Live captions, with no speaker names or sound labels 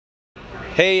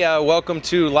Hey, welcome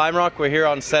to Lime Rock. We're here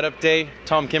on setup day.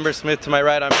 Tom Kimber-Smith to my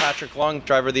right. I'm Patrick Long,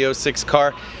 driver of the 06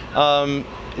 car.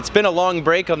 It's been a long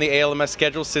break on the ALMS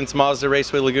schedule since Mazda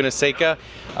Raceway Laguna Seca.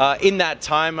 In that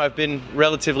time, I've been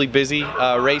relatively busy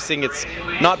racing. It's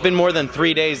not been more than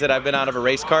 3 days that I've been out of a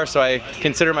race car, so I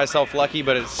consider myself lucky,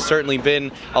 but it's certainly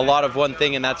been a lot of one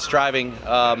thing, and that's driving.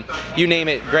 You name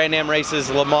it, Grand Am races,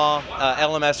 Le Mans,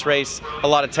 LMS race, a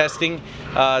lot of testing.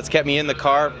 It's kept me in the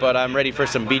car, but I'm ready for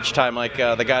some beach time like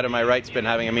the guy to my right's been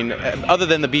having. I mean, other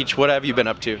than the beach, what have you been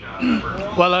up to?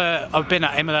 Well, I've been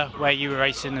at Imola, where you were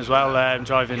racing as well,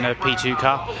 driving a P2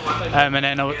 car, and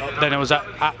then I was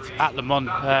at Le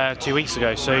Mans 2 weeks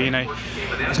ago. So you know,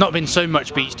 it's not been so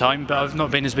much beach time, but I've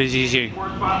not been as busy as you.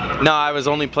 No, I was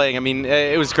only playing. I mean,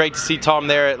 it was great to see Tom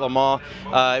there at Le Mans.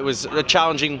 It was a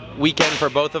challenging weekend for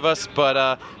both of us,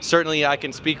 but certainly I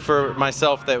can speak for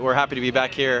myself that we're happy to be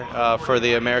back here for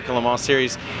the American Le Mans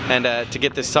Series and to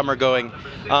get this summer going.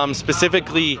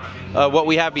 Specifically, what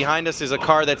we have behind us is a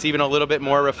car that's even a little bit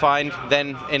more refined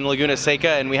than in Laguna Seca,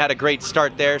 and we had a great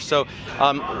start there. So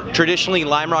traditionally,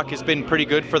 Lime Rock has been pretty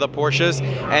good for the Porsches,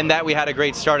 and that we had a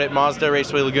great start at Mazda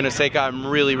Raceway Laguna Seca. I'm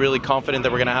really confident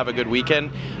that we're going to have a good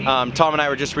weekend. Tom and I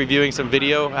were just reviewing some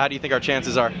video. How do you think our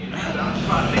chances are?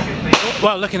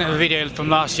 Well, looking at the video from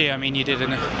last year, I mean, you did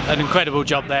an incredible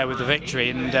job there with the victory,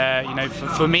 and you know,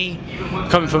 for me,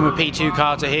 coming from a P2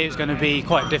 car to here is going to be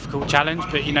quite a difficult challenge.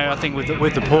 But you know, I think with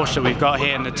the Porsche that we've got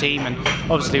here and the team, and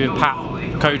obviously with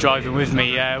Pat co-driving with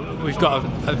me, we've got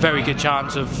a very good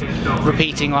chance of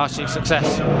repeating last year's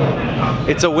success.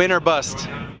 It's a win or bust.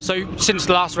 So since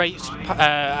the last race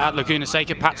at Laguna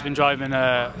Seca, Pat's been driving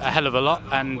a hell of a lot,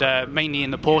 and mainly in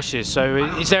the Porsches. So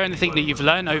is there anything that you've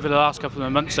learned over the last couple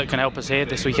of months that can help us here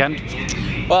this weekend?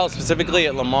 Well, specifically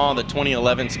at Le Mans, the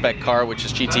 2011 spec car, which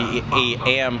is GT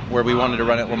AM, where we wanted to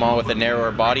run at Le Mans with a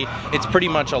narrower body, it's pretty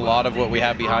much a lot of what we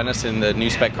have behind us in the new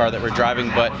spec car that we're driving,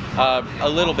 but a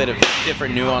little bit of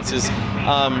different nuances.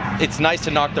 It's nice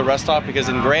to knock the rust off, because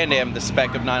in Grand Am, the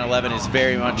spec of 911 is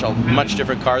very much a much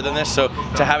different car than this. So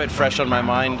to have it fresh on my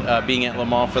mind, being at Le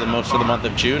Mans for the most of the month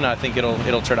of June, I think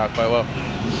it'll turn out quite well.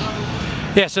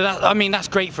 Yeah, so I mean, that's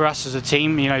great for us as a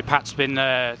team. You know, Pat's been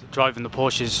driving the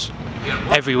Porsches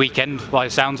every weekend by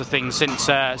the sounds of things since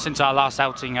our last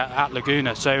outing at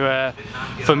Laguna. So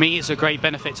for me, it's a great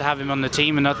benefit to have him on the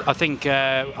team, and I think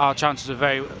our chances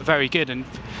are very good. And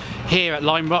here at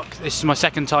Lime Rock, this is my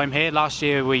second time here. Last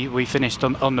year we finished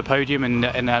on the podium in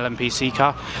an LMPC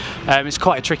car. It's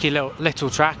quite a tricky little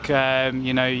track.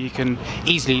 You know, you can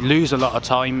easily lose a lot of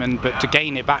time, but to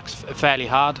gain it back's fairly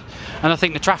hard. And I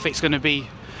think the traffic's going to be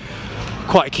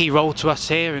quite a key role to us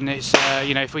here, and it's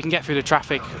you know, if we can get through the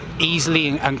traffic easily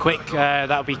and quick,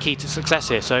 that'll be key to success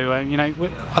here. So you know,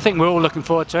 I think we're all looking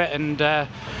forward to it, and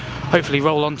hopefully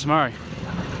roll on tomorrow.